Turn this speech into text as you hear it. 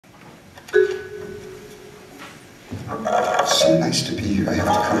It's so nice to be here. I have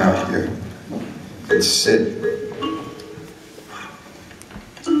to come out here and sit.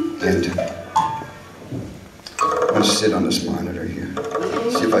 And I'm going to sit on this monitor here.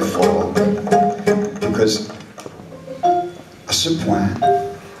 See if I fall. Because à ce point,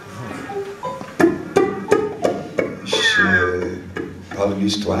 je parle d'une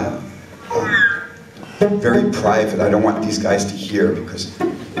histoire very private. I don't want these guys to hear because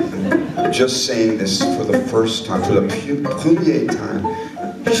I'm just saying this for the first time, for the premier time.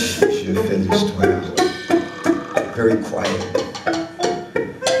 Je fais l'histoire very quiet.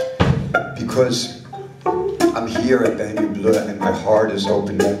 Because I'm here at Banlieues and my heart is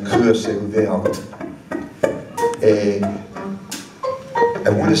open, mon cœur s'est ouvert. And I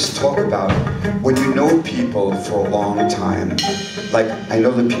want us to talk about when you know people for a long time, like I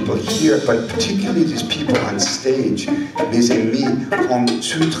know the people here, but particularly these people on stage, mes amis, quand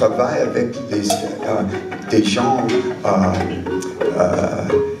tu travailles avec des gens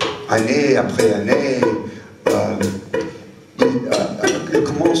année après année, il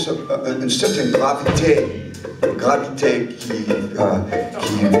commence une certaine gravité qui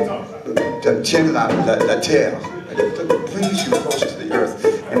tient la terre. It brings you close to the earth,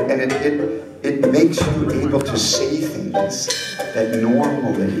 and it makes you able to say things that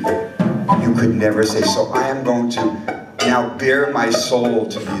normally you could never say. So I am going to now bare my soul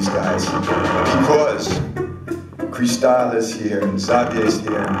to these guys because Cristal is here, and Xavier is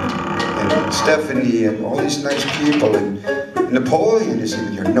here, and Stephanie, and all these nice people, and Napoleon is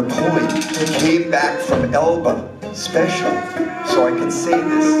even here. Napoleon came back from Elba, special, so I can say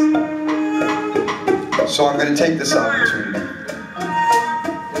this. So I'm going to take this opportunity.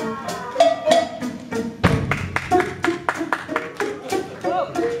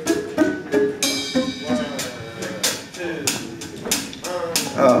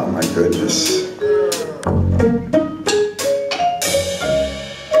 Oh my goodness.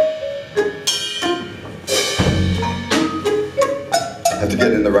 I have to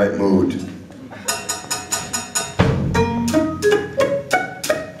get in the right mood.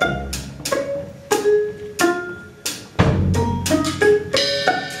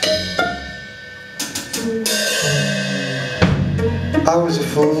 I was a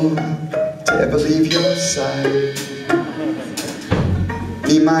fool to ever leave your side.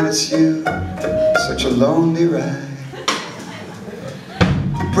 Me minus you, such a lonely ride.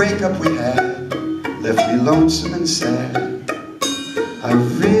 The breakup we had left me lonesome and sad. I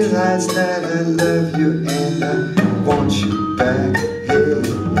realized that I love you and I want you back. Hey,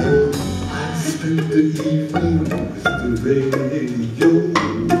 hey. I spent the evening with the radio.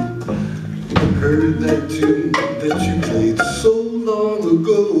 Heard that tune that you played so long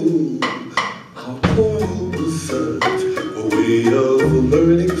ago. Our world was such a way of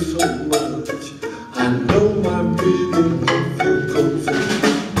learning so much. I know I really feel closer to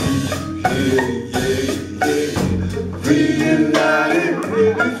you. Yeah, yeah, yeah. Reunited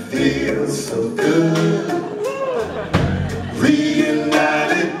really feels so good.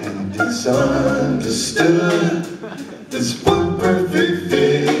 Reunited and it's understood. There's one perfect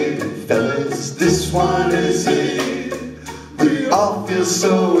fit, fellas, this one is it. We all feel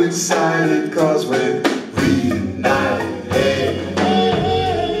so excited cause we're reunited.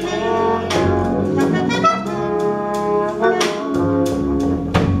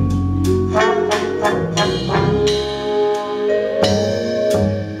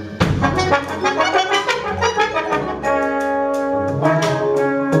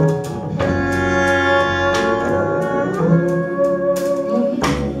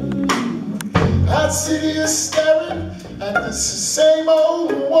 That city is staring at this same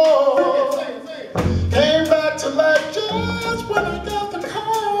old wall.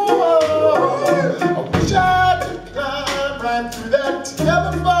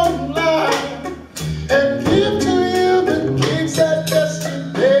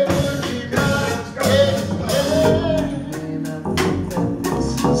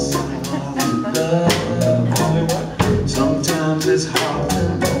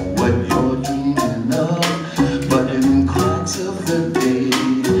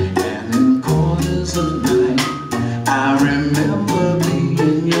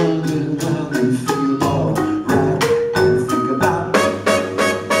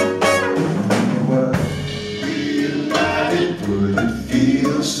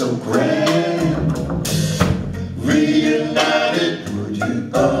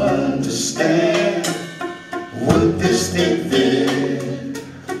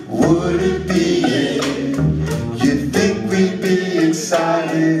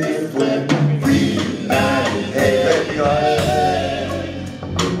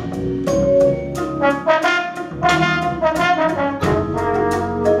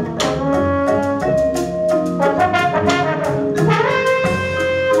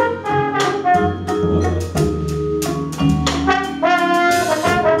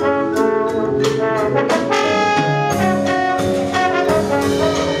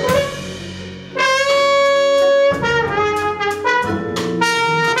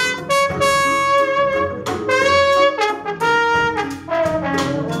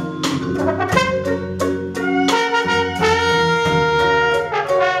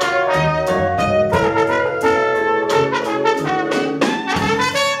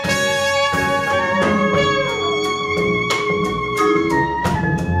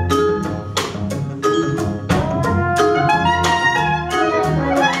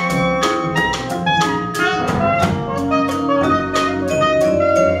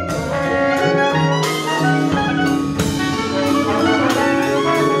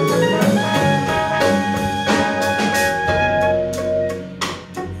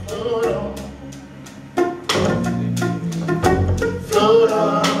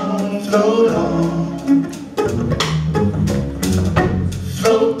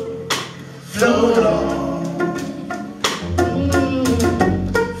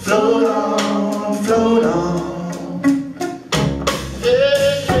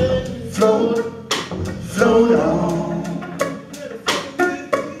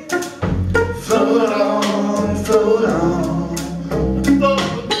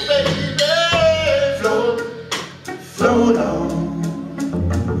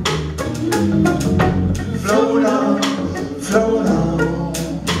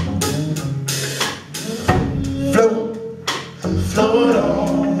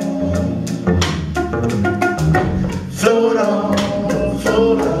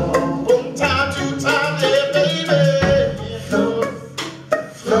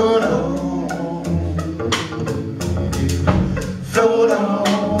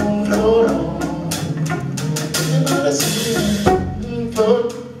 see it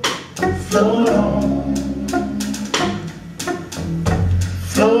float, float on,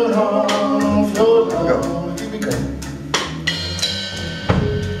 float on, float on. Here we go.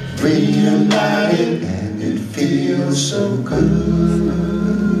 Reunited and it feels so good.